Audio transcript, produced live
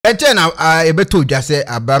na ebeto dwa se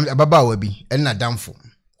ababa bi na damfo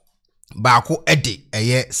baako ede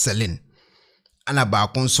eye selin ana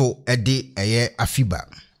baako nso ede eye Afiba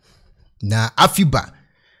na Afiba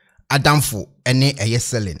adamfo ene eye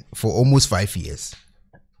selin for almost 5 years.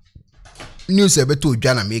 News ebeto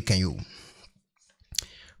dwa na make you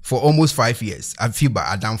for almost 5 years. Afiba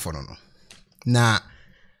adamfo no na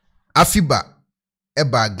Afiba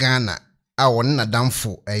eba Ghana a won na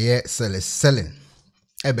damfo eye selin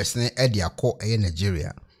ebesne ede akọ eye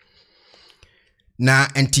Nigeria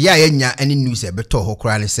na entia yenya any news ebeto ho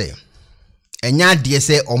kra ne say enya de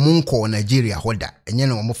se omunko Nigeria hoda enye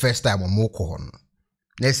na omo first time omo ko ho no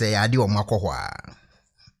na say ya de omo akọ a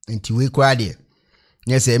enti we kra de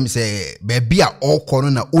na say em say baabi a okọ no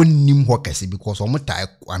na onnim ho kase because omo tai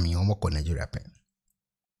kwame omo ko Nigeria pen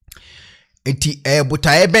enti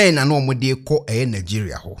butai ben na omo de ko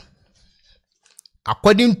Nigeria ho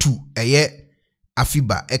according to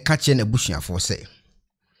Afiba kache na busuafo say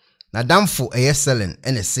na damfo selling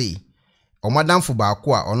ene say o madamfo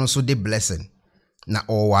baako a ono so de blessing na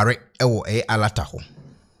o ware ewo alata ho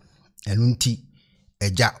enu nti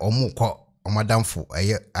eja omukọ o madamfo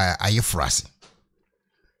ayefrase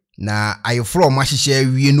na ayefro o mahihye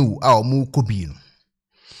awie no a omuko bi no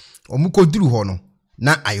omuko duru ho no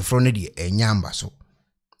na ayefro no de enyamba so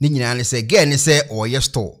ni nyina ne say ge ne say o ye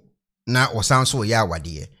store na o sanso ya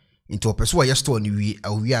awade nti opeso wa store ni wi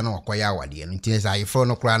awia na wakoya awade no nti say ayefro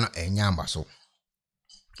no kra no enyamba so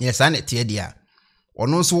yes ane tie dia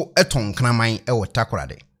ono nso eton kraman ewo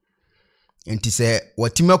takorade nti se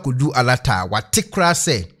watima kodu alata watikra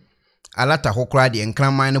se alata ho kra de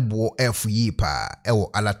nkraman no bo efu yi pa ewo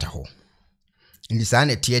alata ho nti sa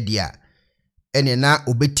ane tie dia ene na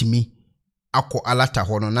obetimi akọ alata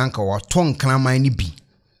ho no nanka waton kraman ni bi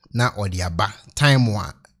na odi aba time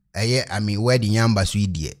a wedding yamba so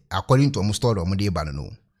idie according to almost story omo de ba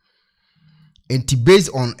no enti based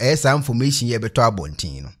on some information ye beto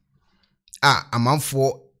abontin no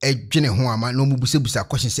amanfo edwene ho ama no mubusebusa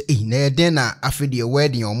questions say na eden na afede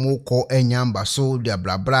wedding omo ko enyamba so de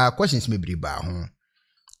bla questions mebiri ba ho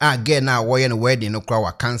again na wo ye no wedding no kra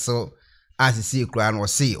wa cancel as see kra no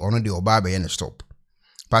say ono de oba be ye no stop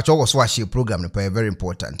pacho wo so a share program no very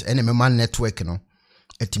important ene me man network no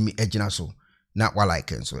etimi ejina so na wa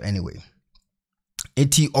like so anyway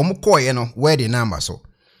eti omuko ye no wedding number so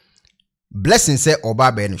blessing say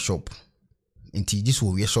oba be no shop enti this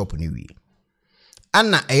wo we shop ni wi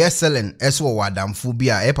ana selling eso wa damfo bi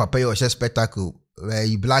a papa ye o spectacle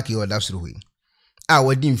you black you that through we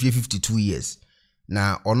wedding 52 years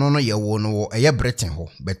na ono no ye wo no Britain ho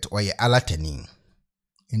but oye alatani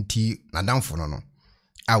enti na damfo no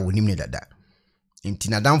wonim ne dada enti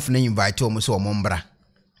na damfo na invite omo so omo mbra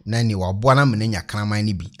na ni wabua na menenya kraman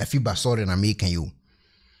ni bi Afiba sorry na make you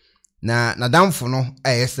na damfo no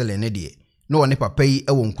selling ne de no one papa yi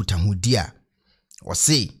ewo nkutahudi a o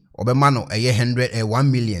say obema no 1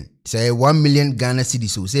 million say 1 million Ghana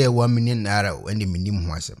cedis so say 1 million naira and minim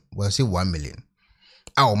ho asem we say 1 million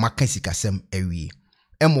o maka sikasem awie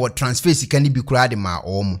emo transfer sika ni bi kura de ma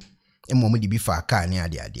omo emo de bi fa aka ne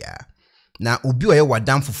ade na obi o ye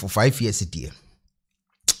wadamfo for 5 years die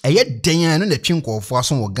den no na twinkofo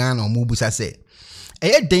aso wo Ghana omo busa se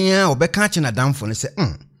den obeka che na damfo ne se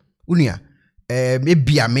unua me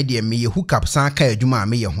bia me de me ye hookup san ka adwuma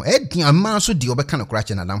me ye ho den ama so de obeka na kura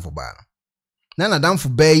che na damfo ba na damfo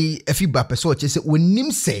bai Afiba pese o che se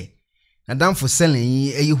onim se na damfo selling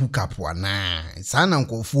ye hookup ana san na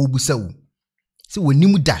nkofo busa wo se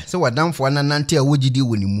wonim da se wadamfo na nante a wogidi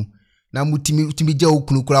wonimu na mutimi gya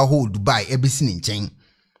okunu kura ho Dubai ebesi ne nchen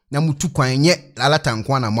na mutu kwan nye alata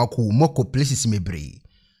nko na mako places mebre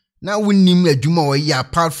na wonim adwuma wo ye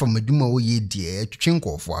apart from adwuma wo ye die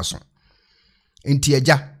twinkofo aso enti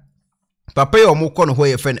agya papa ye omukọ no ho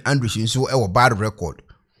ye friend Andrew nso e wo bad record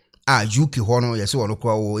UK ho no ye se wono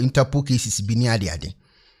kwa wo Interpol cases bi ni ade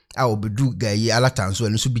obedu gayi alata nso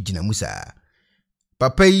eno so bi gina musa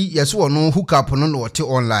papa ye se wono hookup no no te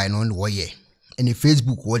online no wo ye ene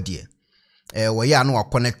Facebook wo die wo ye anu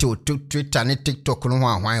connect to Twitter ne TikTok no ho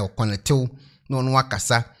ahwan wo connect no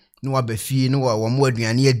wakasa no abafie no wo mo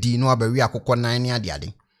aduane adi no abawi akokọ nan ne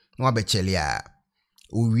ade no abechele a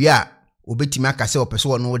owi a obetimi akase opese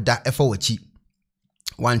wo no da efa wachi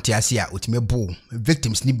wanti ase a otime bo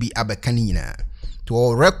victims ni bi abeka ni nyina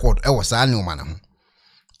to record e wo saa ne o mana ho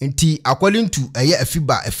enti according to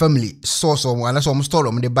Afiba a family source o wana so mo story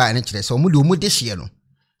o mo de buy ne kire se o mo de o mo de hye no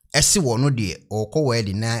ese wo no de o ko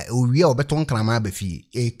wedding na owi a obeton krama abafie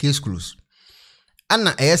case close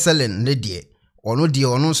ana selling ne de ono de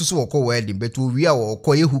ono so wo ko wedding but owi a wo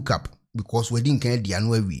ko ye hookup because wedding kan dia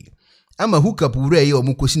no awi ama hookup wura ye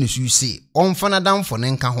omukosi ne su se onfa na damfo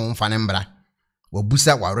ne nka ho mfa ne mbra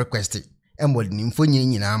wabusa wa request emod ni mfonyi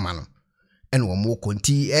nyina ama no ene wo mo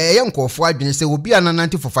konti ye nkofo adwene se obi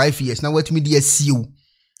ananante for 5 years na watumi de asiu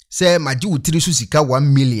se maji wutiri su sika 1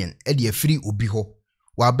 million e de afiri obi ho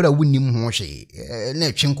wa bra wunim ho hwe na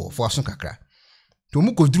etwe nkofo aso kakra to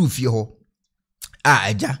mu koduru fie ho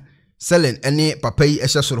aja selen ene papa yi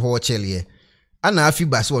ehye soro ho chele ana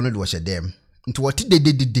Afiba se wono de wo hyedem nti wote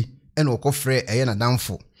dededede ene okofre eye na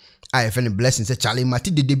damfo efe ne blessing se chale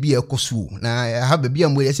mate dede bi ekoso na ha ba bi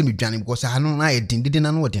amwe ese medwane because ha no na ye dindede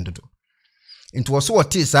na no woden dodo nti wo so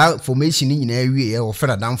wote sa formation ni nyina awie ye wo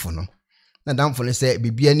fra damfo no na damfo ne se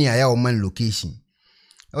bibia ni aya wo man location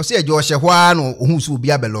o se eje o hye hwa no ohun so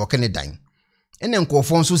obi abeloke ne dan ene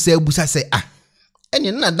nkofo nso se abusa se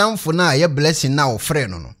ene na damfo na ye blessing na wo frɛ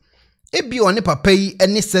no no ebi one papa yi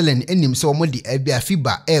ene selen enim se wo de abi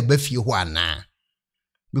Afiba ba fie ho ana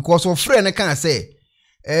because wo frɛ ne kan se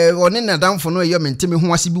one na damfo no ye menteme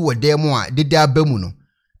ho ase bi wo dem a dede abamu no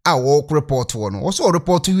a wo report wo no wo so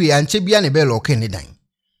report wi anche bia ne be loke ne dan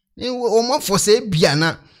o mo fo se bia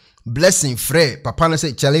na blessing frɛ papa no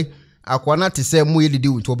se chale akwana te se mo yedidi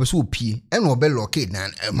wo to be so opie ene wo be loke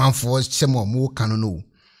dan manfo se mo kan no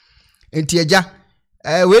enti agya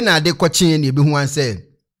we na ade kochen ne be hu an se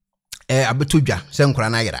abetodwa se nkora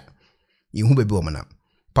na yera yehu bebi wo mana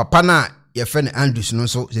papa na ye fe ne Andrews no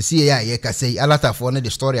so se sie ya ye ka sei alatafo ne the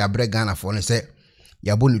story abre Ghana fo ne se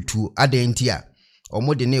yabo ne tu adenti a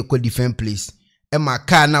omo de na ekɔ different place ma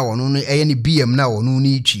car na wono no eye ne BM na wono no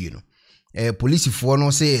itwie no police fo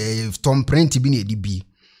no se tom print bi na edi bi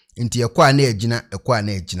enti ekɔ a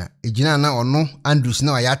na egina na ono Andrews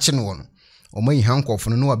na ya kye no wono omo yi handcuff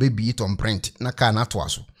no wa bebi tom print na car na to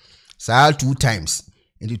aso saa 2 times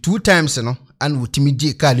enti 2 times no an wutimi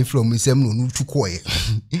die car ni from nsem no no tu koye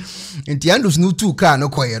enti Andrews no tu car no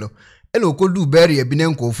koye no ene okodu barrier bi ne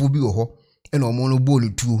nkofo bi wo ho ene omo no bo no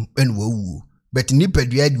tu ene wawu but ni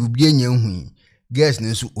padua di obi anya hu guess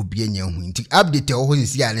ne so obi anya hu nti update wo ho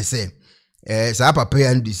sisi ane se saa papa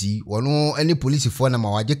ya ndisi wono ene police fo na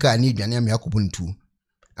ma waje car ni dwane am yakobu ntu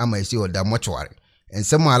ama esi oda mochware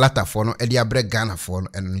ensem alata fo no e de abre Ghana fo no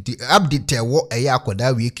ene nti update wo eye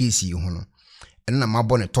akoda we case ho no na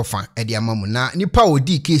mabo ne tofa e de amamu na nipa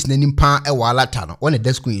odi case na nimpa e walata no wona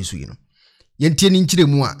desko yesu yi no yentie ni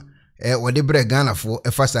nchiremu a wode bre Ghana fo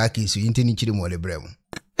e fa saa case yentie ni nchiremu wode bre mu.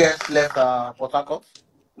 Guest left Port Harcourt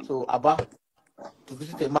to Aba to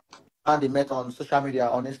visit a man they met on social media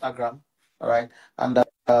on Instagram, all right, and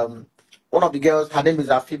one of the girls, her name is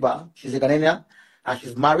Afiba, she's a Ghanaian and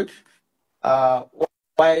she's married,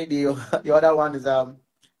 why the other one is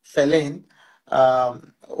Celine,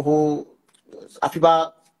 who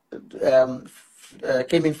Afiba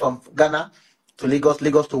came in from Ghana to Lagos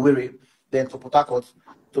to Owerri, then to Port Harcourt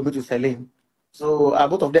to meet with Celine. So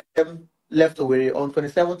both of them left Owerri on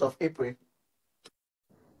 27th of April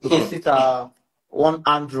to visit one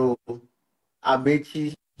Andrew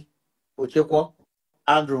Amechi Ochekwo.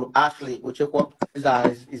 Andrew Ashley Ochekwo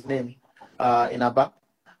is his name in Aba.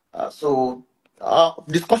 So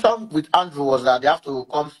discussion with Andrew was that they have to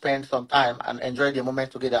come spend some time and enjoy the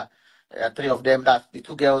moment together. 3 of them, that's the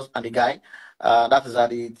 2 girls and the guy. That is at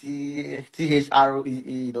the THREE,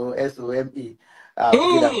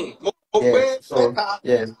 SOME.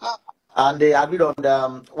 Yes. And they agreed on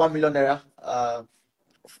the 1 million naira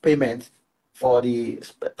payment for the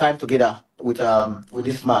time together with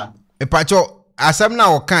this man. Epacho asam na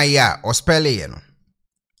okan ya o spell ye no.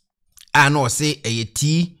 Ano say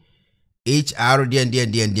THR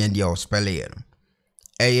den o spell ye no.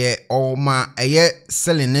 Oma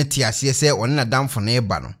selling ti ase se on na damfo na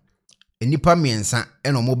eba no. Enipa miensa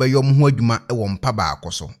e no mo beyom ho adwuma e wo mpa ba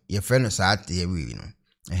akoso. Ye fe no saa te wi no.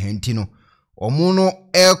 Ehenti no omo no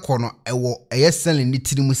ekono ewo selling ni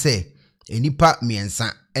tirimu se enipa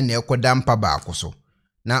miensa e na ekoda mpa ba akoso.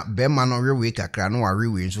 Na bema no rewe kakra no wa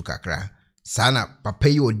rewe nso kakra. Sana papa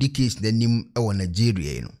yi odi case nanim e wo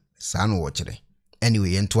Nigeria no. Sana wo kire.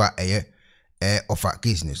 Anyway yento a offer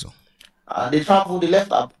case ni so. They traveled, they left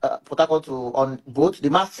Port Harcourt on boat. The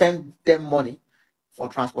man sent them money for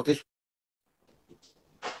transportation.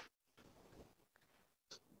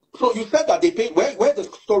 So you said that they paid, where the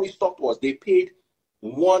story stopped was they paid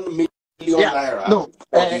 1 million naira. No,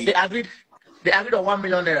 they agreed on 1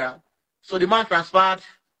 million naira. So the man transferred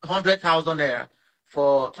 100,000 naira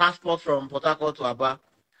for transport from Port Harcourt to Aba,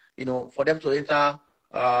 for them to enter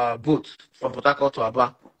boat from Port Harcourt to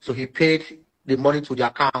Aba. So he paid the money to the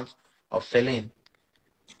account of Celine.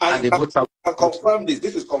 And they both confirm this.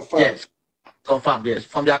 This is confirmed. Yes, confirmed. Yes,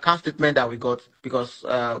 from the account statement that we got, because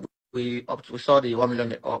we saw the 1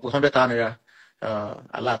 million or 100,000 naira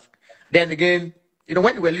alert. Then again,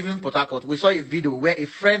 when we were leaving Port Harcourt, we saw a video where a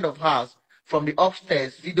friend of hers from the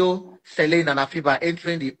upstairs video Celine and Afiba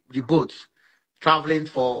entering the boat, traveling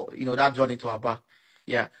for that journey to Aba.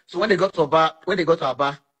 Yeah. So when they got to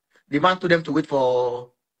Aba, the man told them to wait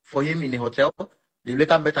for him in the hotel. They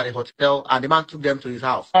later met at the hotel, and the man took them to his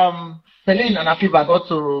house. Celine and Afiba got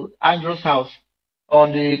to Andrew's house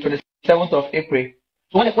on the 27th of April.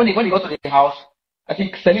 So when they got to the house, I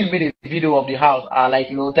think Celine made a video of the house,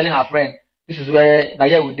 telling her friend, this is where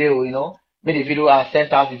Naija would do, made a video and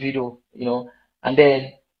sent out the video, and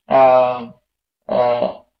then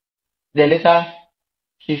later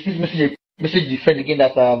she sees message the friend again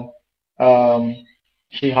that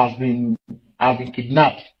she has been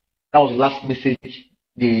kidnapped. That was the last message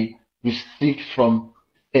they received from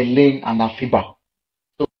Celine and Afiba.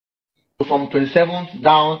 So from 27th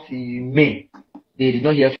down to May, they did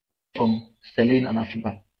not hear from Celine and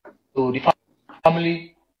Afiba. So the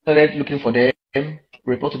family started looking for them,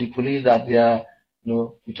 report to the police that they are,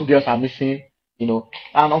 the two girls are missing, and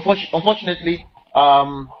unfortunately,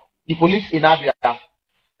 the police in Abia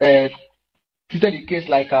treated the case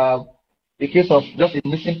like a case of just a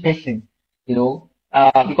missing person,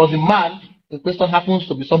 because the man in question happens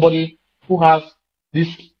to be somebody who has this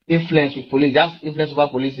influence with police, just influence over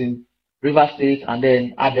police in Rivers State and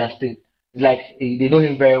then Abia State. It's like they know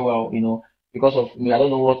him very well, because of I don't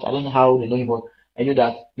know how they know him, but I knew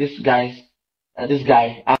that this guy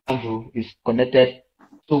Andrew is connected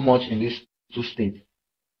so much in these two states.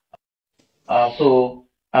 So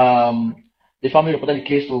the family reported the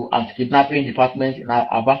case to anti-kidnapping department in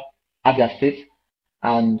Abia State,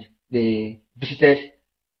 and they visited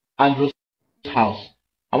Andrew's house.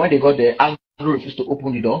 And when they got there, Andrew refused to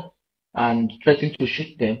open the door and threatened to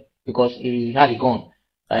shoot them because he had a gun.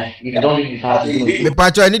 If you don't leave his house, me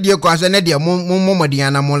pacho ani die kwa ne die mo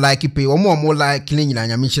modiana mo like pay o mo like ni nyina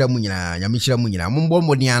nyamishira mu nyina mo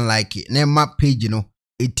modian like na ma page no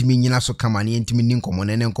etimi nyina so kama ne etimi ni nkomo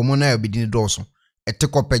ne nkomo na obidi ni dooso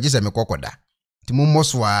etiko page se me kokoda ti mo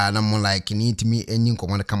moswa na mo like ni etimi enyi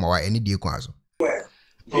nkomo ne kama wa eni die kwa so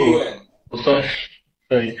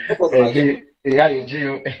sorry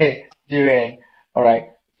all right.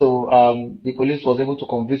 So the police was able to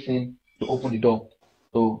convince him to open the door.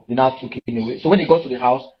 So they now took him away. So when they got to the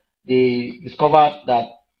house, they discovered that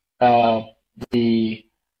the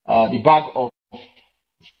bag of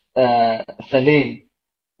Celine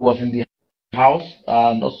was in the house,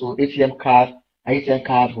 and also ATM card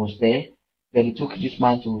was there. Then they took this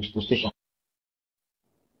man to station.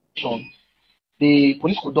 The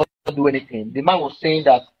police could not do anything. The man was saying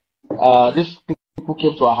that these people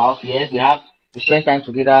came to our house. Yes, they spent time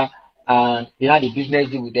together, and he had a business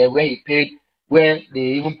deal with them where they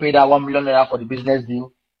even paid that $1 million for the business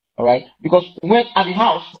deal. All right, because when at the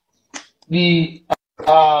house, the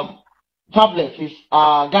tablet is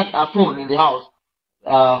got a phone in the house.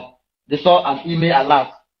 They saw an email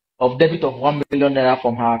alert of debit of $1 million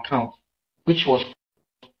from her account, which was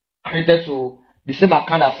credited to the same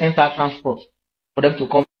account that sent her transport for them to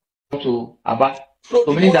come to Aba. So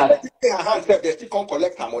meaning that they still can't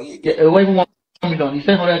collect her money. Yeah, even $1 million. He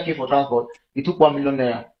sent 100K for transport. He took $1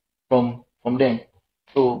 million from them.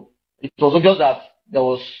 So it was obvious that there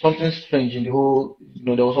was something strange in the whole.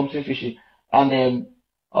 There was something fishy, and then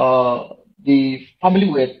the family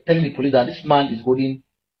were telling the police that this man is holding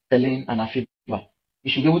Celine and Afiba. He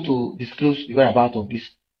should be able to disclose the whereabouts of these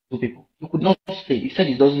two people. He could not say. He said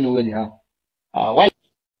he doesn't know where they are. While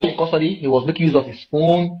in custody, he was making use of his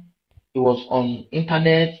phone. He was on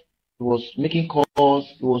internet. He was making calls.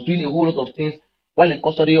 He was doing a whole lot of things while in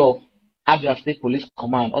custody of Abia State Police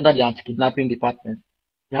Command under the anti-kidnapping department.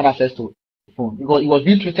 He had access to the phone because he was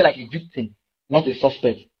being treated like a victim, not a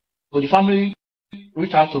suspect. So the family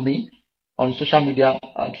reached out to me on social media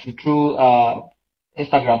through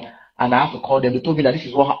Instagram, and I have to call them. They told me that this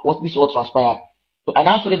is what transpired. So and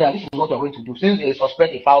I told them that this is what we're going to do. Since they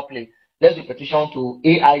suspect a foul play, let's do a petition to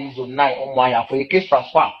AI Zone 9 on Maya for a case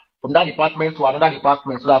transfer from that department to another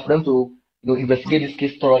department, so that for them to investigate this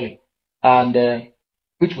case thoroughly. And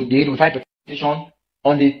which we did. We filed a petition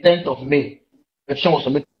on the 10th of May. Petition was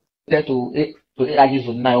submitted to AI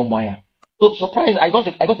Zone 9 on Maya. So surprised, I got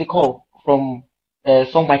a call from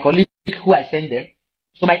my colleague who I sent there.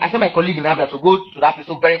 So I sent my colleague in Abia to go to that place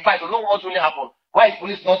to verify to know what really happened. Why is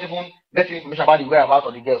police not even getting information about the whereabouts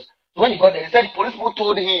of the girls? So when he got there, he said the police people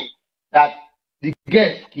told him that the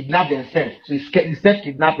girls kidnapped themselves. So he said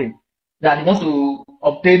kidnapping. That he wants to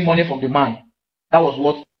obtain money from the man. That was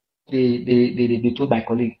what they told my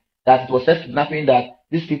colleague. That it was self-kidnapping, that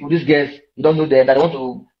these girls, you don't know them, that they want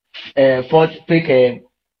to forge fake,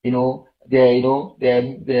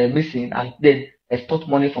 they're missing, and then extort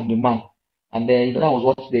money from the man. And then that was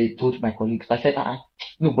what they told my colleagues. I said,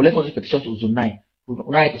 no, but let's also petition to Zone 9.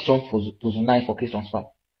 Write a petition to Zone 9 for case transfer.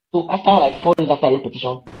 So after like 4 days after I wrote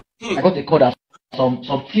petition, I got a call that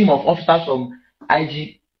some team of officers from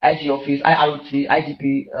IG office, IROT,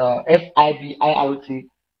 IGP, FIB, IROT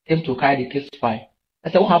came to carry the case file. I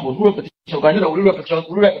said, what happened? Who wrote petition? I know that we wrote petition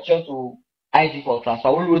to IG for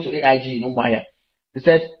transfer. We wrote to AIG in Umuahia. They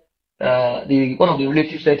said, one of the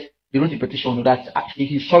relatives said they wrote the petition that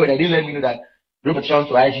he's sorry, they didn't let me know that they wrote petition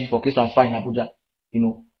to IG for case transfer in Abuja,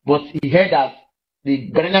 But he heard that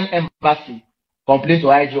the Ghanaian embassy complained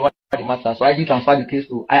to IG over the matter, so IG transferred the case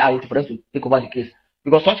to IROT for them to take over the case.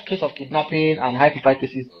 Because such case of kidnapping and high-profile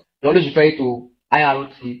cases, they always refer it to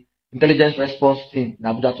IROT, Intelligence Response Team in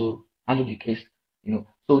Abuja, to handle the case.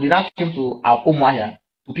 So they now came to our Umuahia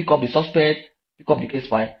to pick up the suspect, pick up the case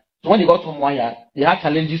file. So when they got to Umuahia, they had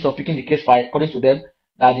challenges of picking the case file, according to them,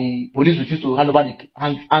 that the police refused to hand over the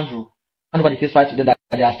case file to them, that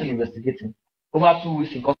they are still investigating. Over 2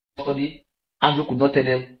 weeks in custody, Andrew could not tell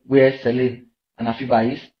them where Celine and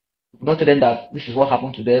Afiba is. He could not tell them that this is what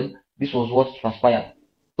happened to them, this was what transpired.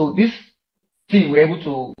 So this team were able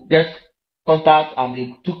to get contact, and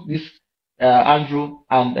they took this Andrew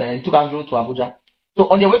to Abuja. So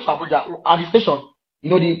on their way to Abuja, at the station,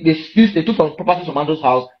 they took some properties from Andrew's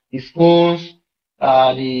house, his phones,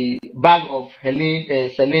 the bag of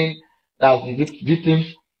Celine, that was the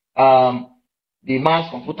victims, the man's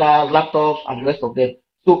computers, laptops, and the rest of them.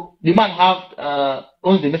 So the man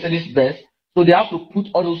owns the Mercedes Benz, so they have to put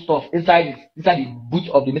all those stuff inside the boot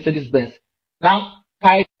of the Mercedes Benz. Now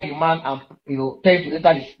carry the man and tell him to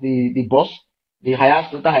enter the bus, the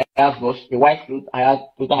Toyota Hiace bus, the white Toyota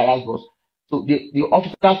Hiace bus. So the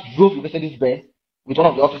officers drove the Mercedes Benz with one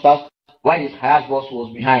of the officers while his Hiace bus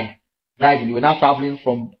was behind driving. They were now traveling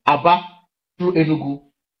from Aba through Enugu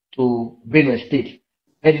to Benue State,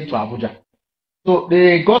 heading to Abuja. So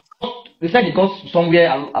they said they got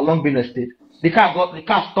somewhere along Benue State. The car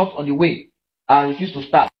stopped on the way and refused to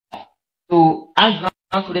start. So Andrew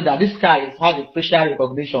told them that this car has a facial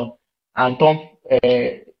recognition and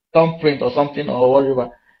thumbprint or something or whatever,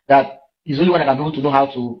 that he's the only one that can be able to know how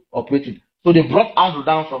to operate it. So they brought Andrew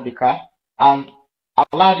down from the car and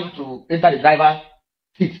allowed him to enter the driver's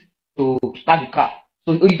seat to start the car.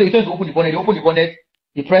 So he said to open the bonnet. He opened the bonnet.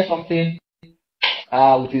 He pressed something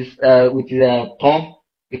with his thumb.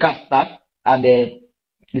 The car started, and they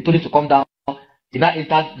told him to come down. He now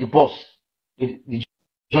entered the bus. The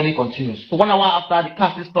journey continues. So 1 hour after, the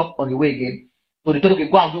car still stopped on the way again. So they told him,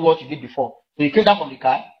 okay, go and do what you did before. So he came down from the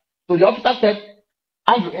car. So the officer said,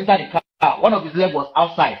 Andrew entered the car. One of his legs was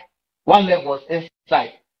outside. One leg was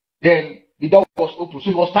inside. Then the door was open. So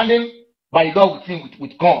he was standing by the door with him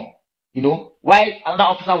with gun, while another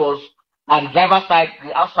officer was at the driver's side,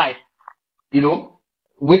 the outside,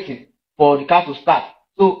 waiting for the car to start.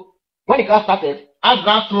 So when the car started,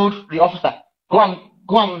 Andrew told the officer, go and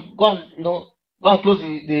close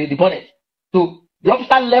the bonnet. So the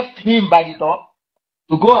officer left him by the door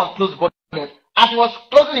to go and close the bonnet. As he was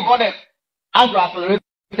closing the bonnet, Andrew accelerated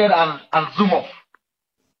and zoomed off.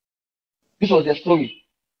 This was their story.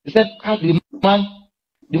 They said the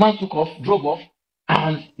man took off, drove off,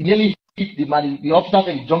 and he nearly hit the man. The officer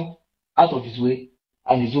said he jumped out of his way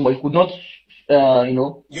and he zoomed off. He could not,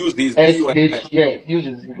 use his use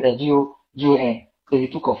his GON. So he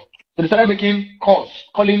took off. So they started making calls,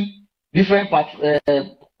 calling different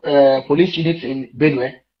police units in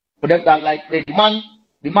Benue for them that, like, the man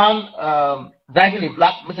driving a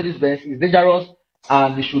black Mercedes Benz is dangerous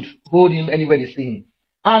and they should hold him anywhere they see him.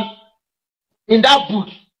 And in that boot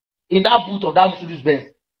of that Mercedes Benz,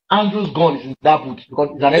 Andrew's gun is in that boot because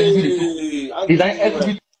it's an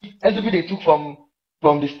SUV they took from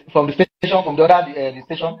the station, from the other the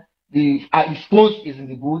station. His phone is in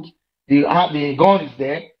the boot. The gun is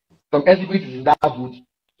there. Some exhibit is in that boot.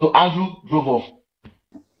 So Andrew drove off.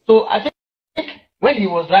 So I think when he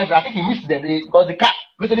was driving, I think he missed them because the car,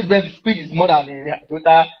 Mercedes Benz speed is more than the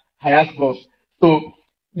Toyota Hiace bus. So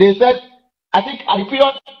they said, I think at the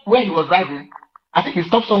period when he was driving, I think he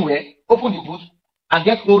stopped somewhere, opened the boot, and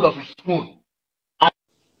get hold of his phone. And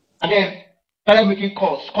then started making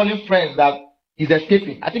calls, calling friends that he's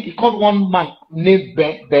escaping. I think he called one man named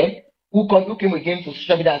Ben, who came again to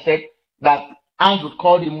social media and said that Andrew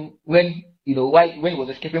called him when he was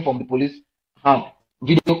escaping from the police hand.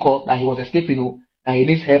 Video call that he was escaping, and he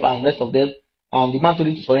needs help and the rest of them. And the man told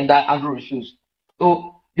him to surrender. Andrew refused.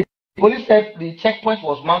 So the police said the checkpoint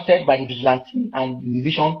was mounted by the vigilante and the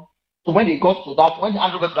division. So when Andrew got to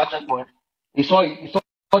that checkpoint, he saw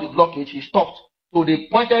the blockage. He stopped. So they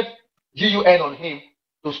pointed GUN on him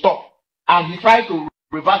to stop, and he tried to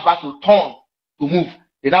reverse back to turn to move,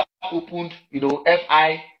 they now opened,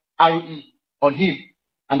 FIRE on him,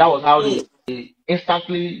 and that was how they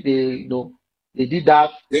instantly they did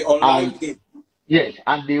that. They unlined him. Yes,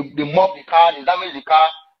 and they mobbed the car, they damaged the car.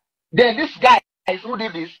 Then this guy who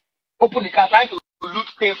did this opened the car, trying to loot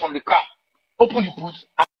things from the car, opened the boot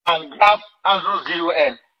and grabbed Andrew's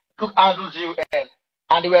GUN, took Andrew's GUN,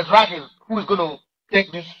 and they were dragging who is going to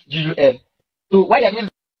take this GUN. So why they doing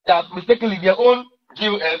that, mistakenly their own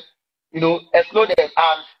GUN, exploded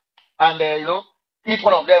and hit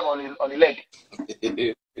one of them on the leg.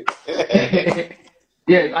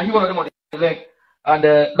 Yeah, and hit one of them on the leg, and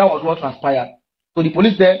that was what transpired. So the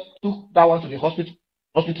police there took that one to the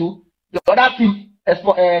hospital. The other team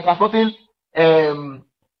transporting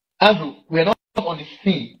Andrew were not on the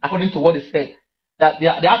scene, according to what they said. That they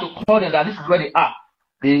had to call them that this is where they are.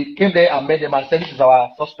 They came there and met them and said, this is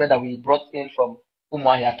our suspect that we brought in from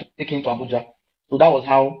Umuahia to take him to Abuja. So that was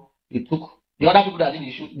how they took the other people that did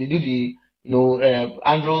the shoot. They did the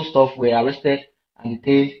Andrew stuff were arrested and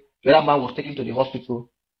detained. The other man was taken to the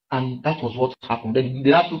hospital, and that was what happened. Then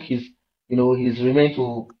they now took his remains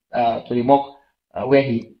to the morgue where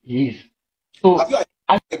he is. So have you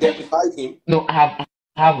identified him? No, I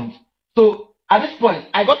haven't. So at this point,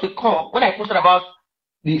 I got the call when I posted about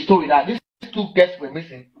the story that these two guests were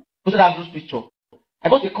missing. Posted Andrew's picture. I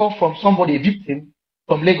got a call from somebody, a victim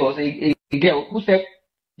from Lagos, a girl who said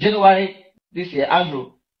January this year,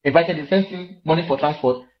 Andrew invited him, sent him money for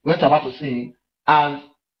transport. We went about to see him, and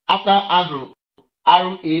after Andrew,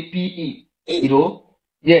 RAPE,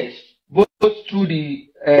 yes, both through the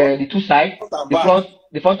two sides,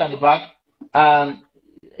 the front and the back, and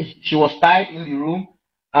she was tied in the room,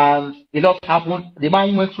 and a lot happened. The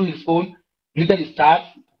man went through his phone, deleted his chat.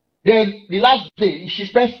 Then the last day, she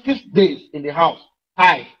spent 6 days in the house,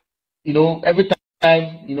 tied, every time,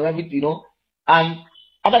 and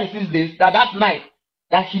after the 6 days, that night,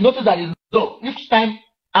 that she noticed that the door, each time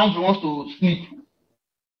Andrew wants to sleep,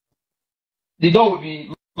 the door will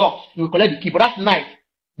be locked. He will collect the key. But that night,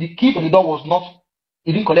 the key to the door was not,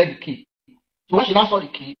 he didn't collect the key. So when she now saw the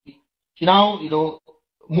key, she now,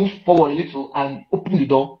 moved forward a little and opened the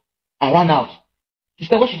door and ran out. She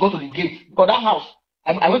said when she got to the gate, because that house,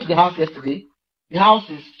 I went to the house yesterday. The house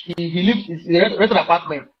is, he lives, it's a rented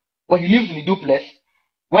apartment, but he lives in the duplex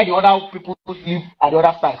where the other people live at the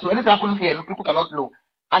other side. So anything happens here, people cannot know.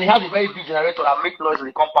 And he has a very big generator that makes noise in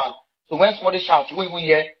the compound. So when somebody shouts, you won't even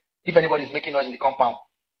hear if anybody is making noise in the compound.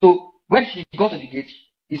 So when she got to the gate,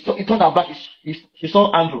 it turned out back, she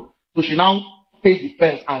saw Andrew. So she now faced the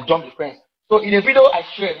fence and jumped the fence. So in the video I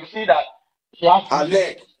shared, you see that she has her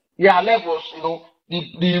leg. Yeah, her leg was,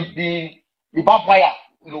 the barbed wire,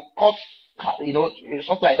 caught, something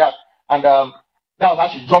like that. And that was how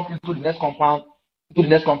she jumped into the next compound,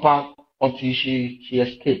 until she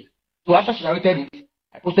escaped. So after she narrated it,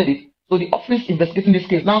 I posted it. So the office investigating this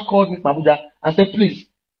case now called me from Abuja and said, please,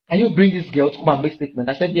 can you bring this girl to come and make statement?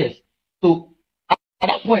 I said yes. So at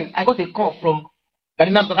that point, I got a call from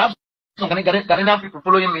Ghanaian, because I have some Ghanaian people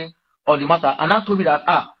following me on the matter, and now told me that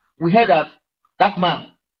we heard that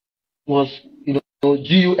man was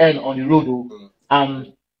GUN on the road,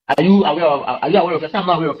 and are you aware of it? I said I'm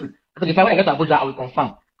not aware of it. I said if I get to Abuja, I will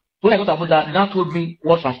confirm. So when I got to Abuja, they now told me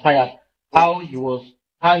what transpired, how he was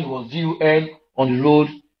GUN on the road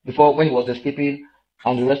before when he was escaping,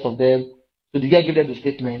 and the rest of them. So the guy gave them the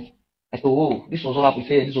statement. I said, oh, this was what happened. He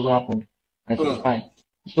said, this was what happened. And I said, it's fine.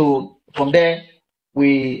 So from there,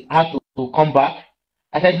 we had to come back.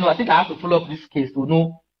 I said, no, I think I have to follow up this case to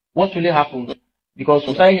know what really happened. Because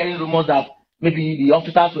we started hearing rumors that maybe the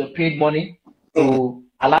officers were paid money to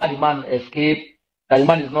allow the man escape, that the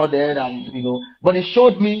man is not there, and but they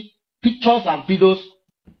showed me pictures and videos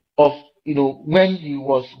of when he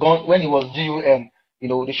was gone, when he was GUM.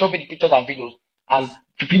 They showed me the pictures and videos. And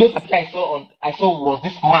the videos I saw was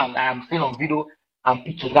this man I am seeing on video and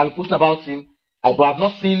pictures. I've posted about him, but I've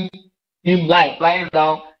not seen him live flying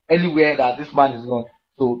down anywhere that this man is gone.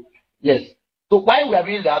 So yes. So while we are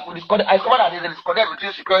doing that, I discovered that there's a disconnect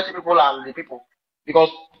between security people and the people, because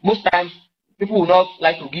most times people will not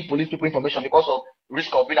like to give police people information because of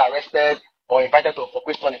risk of being arrested or invited for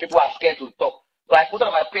questioning. People are scared to talk. So I put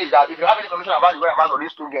on my page that if you have any information about the whereabouts of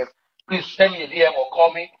these two guests, please send me a DM or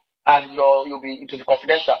call me, and you'll be into the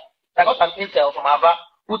confidential. I got an intel from Ava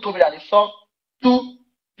who told me that they saw two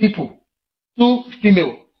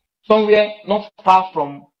female, somewhere not far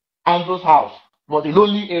from Andrew's house, but a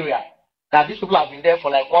lonely area. That these people have been there for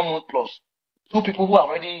like 1 month plus. Two people who are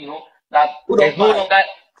already, that there's no longer,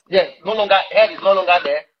 head is no longer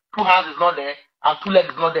there, 2 hands is not there, and 2 legs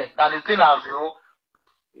is not there. That the thing has,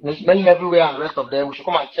 smelling everywhere, and the rest of them, we should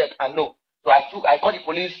come and check and know. So I called the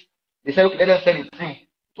police They said, okay, let them send it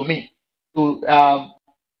to me. So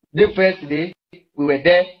the first day we were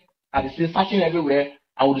there and the scene, searching everywhere,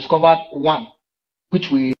 and we discovered one, which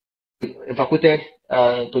we evacuated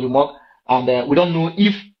to the morgue, and we don't know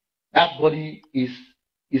if that body is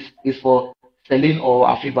for Celine or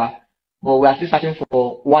Afiba, but we are still searching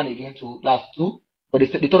for one again to last two. But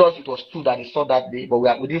they told us it was two that they saw that day, but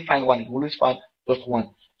we didn't find one. We always found just one.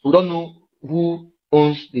 So we don't know who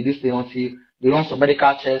owns this thing until they run some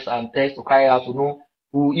medical checks and tests to carry out to know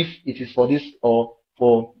who, if it is for this or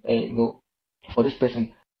for for this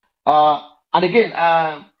person. And again,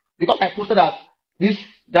 because I posted that this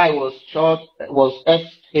guy was shot, was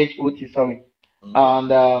SHOT, sorry,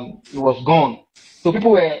 and he was gone. So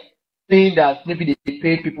people were saying that maybe they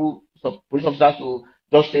paid people, some police officers, to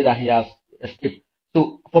just say that he has escaped.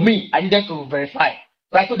 So for me, I needed to verify.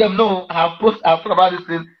 So I told them, no, I've thought about this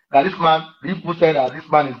thing, that this man, the people said that this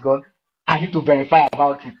man is gone. I need to verify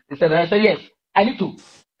about it. They said, and I said, yes, I need to.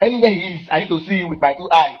 Anywhere he is, I need to see him with my two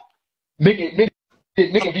eyes. Make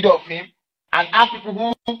a video of him and ask people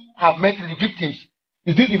who have met the victims.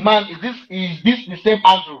 Is this the man? Is this the same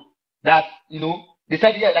Andrew that they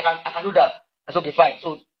said, yes, I can do that. I said, okay, fine.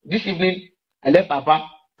 So this evening I left Aba,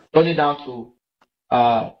 turning down to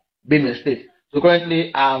Benue State. So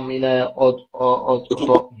currently I'm in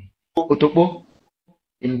Otopo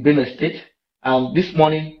in Benue State. And this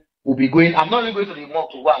morning we'll be going. I'm not only going to the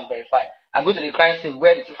morgue to go and verify. I'm going to the crime scene.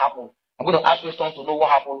 Where did it happen? I'm going to ask questions to know what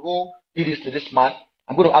happened. Who did this to this man?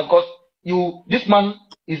 I'm going to ask, because this man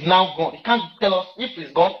is now gone. He can't tell us if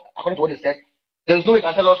he's gone, according to what he said. There's no way he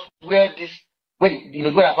can tell us where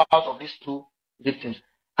whereabouts of these two victims.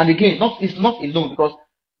 And again, it's not alone, because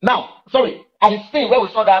now, sorry, at the scene where we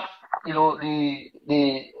saw that, the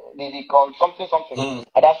something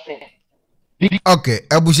at that scene. Okay,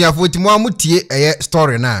 abusia for timo amutie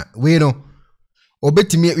story na we no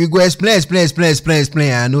obetimi we go explain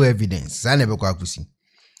and no evidence sa na be kwa akusi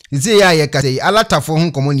nse ya ka say alatafo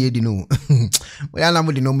ho komo ne edi no we ana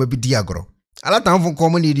mo di no mabidi agoro alatafo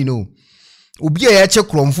komo ne edi no obi ya che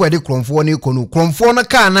kromfo de kromfo ne kono kromfo no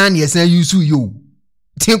ka na ne san yusu yo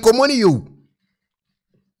tin komo ne yo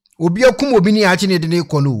obi akum obi ne ache ne de ne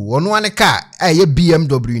kono ono ane ka aye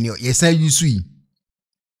BMW ne ye san yusu yi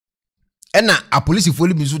ena a police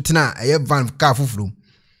foli bizu tena eye van car fufuru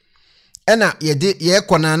ena ye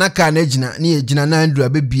kona na car na gina na ye gina na ndura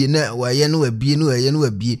bebie na waye no abie no aye no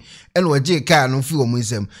abie ena waje car no fi omo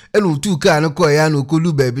nsem ena otu car no ko ya no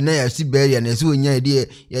kolu baabi na ya si beria na se onya ye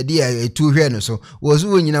de etu hwe no so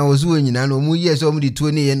wozu onyina no mu ye so omo di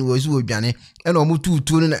tuo ne ye no wozu odwane ena omo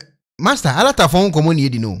tuo no master alata fon komo ne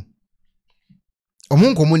yedi no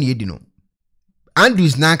omo komo ne yedi no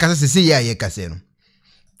Andrews na kasa se ya ye kase no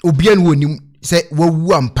obian wonim se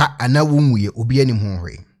wawu ampa ana wonwuye obian nim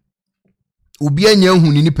honhwe obian nya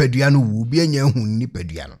hu ni nipadua no wu obian nya hu ni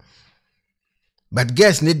nipadua no but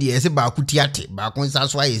guess ne de ese ba ku tiate ba ku nsa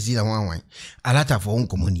so ayesi na hwanwan alata fo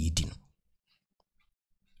nkomo ne yedi no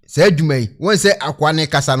se adwumai won se akwa ne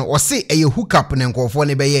kasa no o se eye hookup ne nkofo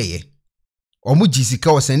ne beyeye omu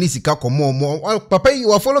jisika o sani sika komo papa yi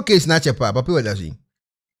wa follow case na chepa papa wa dashi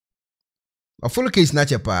a full case na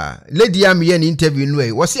chepa lady am ye ni interview no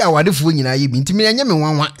e wo se awadefo nyina ye bi ntimi enye me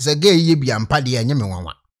wanwa se ga ye bi ampa de enye me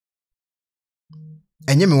wanwa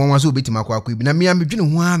so obetima akwa bi na me am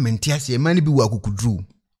dwene ho a mente ase ma ne bi wa akukudru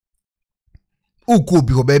uko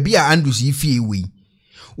bi ho ba bi a Andrews ifie wi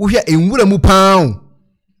wo hwe enwura mu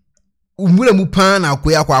pan na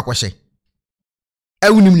akwa akwahye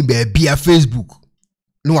awunim ni ba bi a Facebook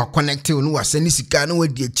no wa connect no wa sani sika no wa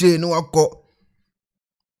di akire no wa ko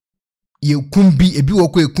ye kumbi ebi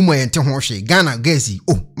woko ekuma yente ho hwe Ghana gasi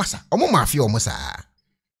masa omo mafia omo saa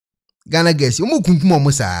Ghana gasi omo kunkum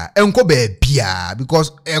omo saa enko ba bia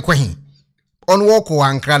because ekwahin on woko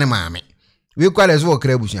wankra ne maame we kwale zo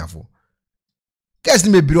okra busuafo gasi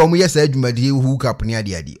me biro omo yesa adwumade hook up ne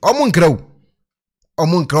ade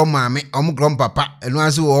omo nkra maame omo grom papa eno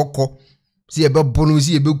ase woko si ebe bonu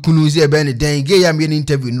si ebe kunu si ebe ne den ge ya me ni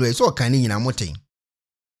interview no so kan ni nyina moten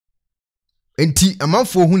enti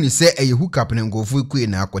amanfo hu ni se eye hookup ne ngofo kue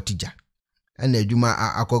na akotija ana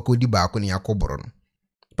adwuma akokodi ba ko ne yakoboro no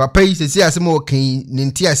papa yi sesi asem o kan ne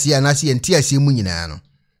ntiase ana se ntiase mu nyina no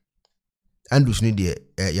Andrews ne de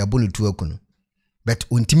yabonu tu akunu but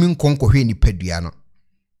ontimi nkonkohwe ni padua no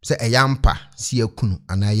se eyampa si akunu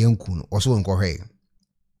ana yankunu oso nkohwe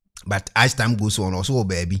but as time goes on oso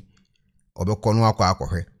baby obekono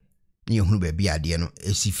akohwe ne ehunu baby ade no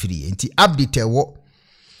esi free enti update wo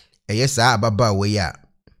yesa ababa we ya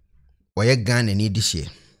oye Ghana ni dihye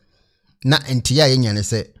na entiya ye nyane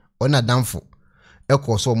se ona damfo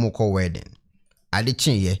ekoso mo ko wedding ade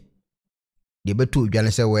chenye de beto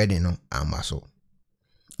dwane se wedding no amaso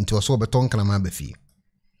nti oso beton kanama befi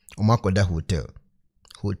o makoda hotel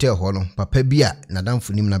ho no papa bia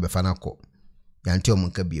nadamfo nim na befa na kɔ yante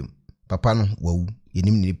omunka biem papa no wawu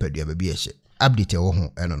yenim ni padua ba bia hye update wo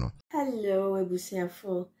ho eno no. Hello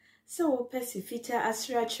ebusiafo, so pesifita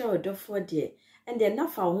asracha odofo de and then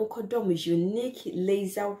nafa ho kodom unique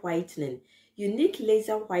laser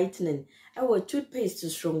whitening our toothpaste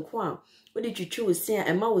strong kwa we dey twitwi sen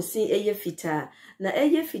ema wo sen eye fita na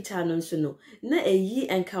eye fita no nso no na eyi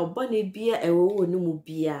enka bone bia ewo wo no mu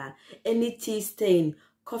bia any tea stain,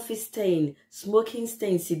 coffee stain, smoking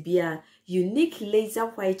stain sibia unique laser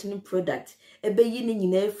whitening product ebe yi ni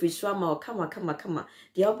nyina free so ama kama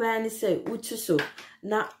de obaya ni say utu so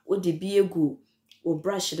na wo de bi egu o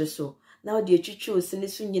brush do so na wo de twitwi o sen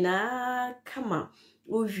so nyina kama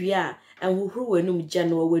wo hwia enhuhuru wenum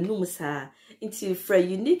jano wenum saa into for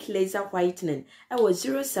unique laser whitening I was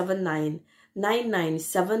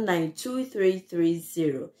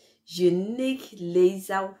 07999792330 unique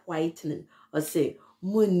laser whitening or say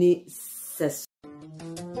money ses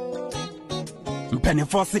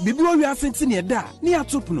Pennyforce bibi wo wiase ntine da ni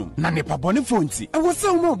atopnum na ne pabone fonti e wo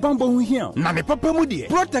se mo bambo hu hia na ne papa mu de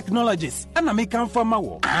Pro Technologies ana me kan fama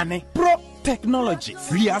wo ane Pro Technologies.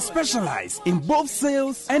 We are specialized in both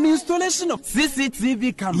sales and installation of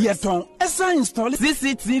CCTV cameras. Yeton, esa install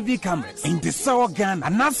CCTV cameras in the South Ghana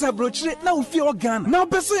and NASA brochure now Ufio Ghana. Now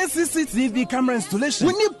pursue CCTV camera installation.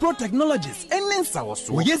 We need Pro Technologies and in South.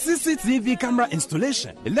 We get CCTV camera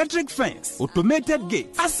installation, electric fence, automated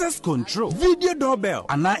gate, access control, video doorbell,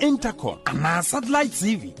 and our intercom, and our satellite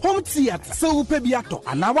TV, home theater, so upebiato,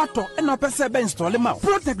 and our water, and our PCB install them out.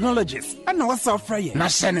 Pro Technologies and our software. Na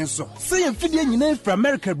shenenso. Say fidie nyina from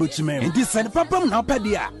America brochime ndi sane papam na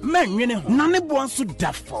opedia manwene ho na ne bo anso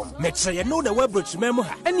da form meche ye no the web brochime mu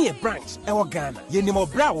ha ene e branch e wo Ghana ye ni mo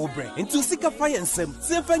bra wo bre nti sika fire nsem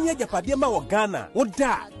se fanya japade ma wo Ghana wo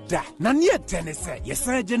da na ne tenese ye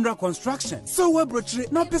san general construction so web brochire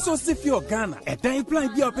na peso si fi o Ghana e dan plan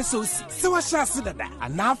bia o peso si se wa sha se dada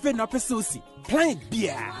ana afi na peso si plan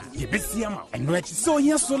bia ye besi ama eno achi so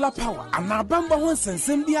ye solar power ana bamba ho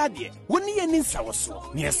nsensem bia de woni ye ni nsawoso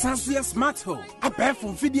ne sanso ye smart home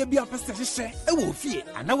abefo fidie bia pese hye e wo fie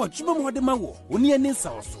ana watwuma mo de ma wo woni ye ni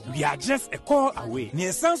nsawoso we are just a call away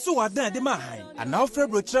ne sanso wadan de ma han ana ofre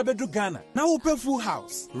brochire bedu Ghana na wo pe full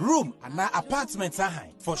house room ana apartment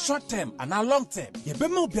ahan for short term and a long term ye be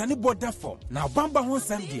ma obiane border form na bamba ho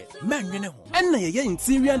nsem de manwene ho enna ye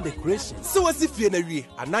interior decoration so wasi fie na wie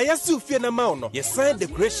ana ye su fie na ma no ye sign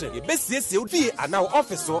decoration ye be siesie fie ana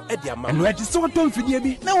office o e dia ma eno e so tom fidie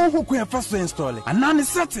bi na wo ho kwa fa so install ana ne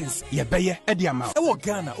settings ye be ye e dia ma e wo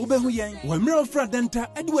Ghana wo be hu yen wo mre ofra denta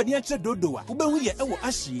e de wani a che dodowa wo be hu ye e wo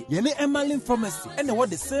ahye ye ne Emalin pharmacy e na wo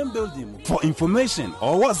the same building. For information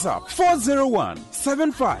or WhatsApp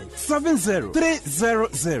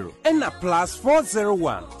 401-7570-300 and a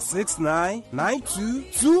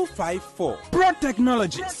 +401-6992-254. Pro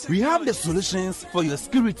Technologies. We have the solutions for your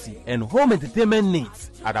security and home entertainment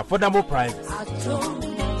needs at affordable prices.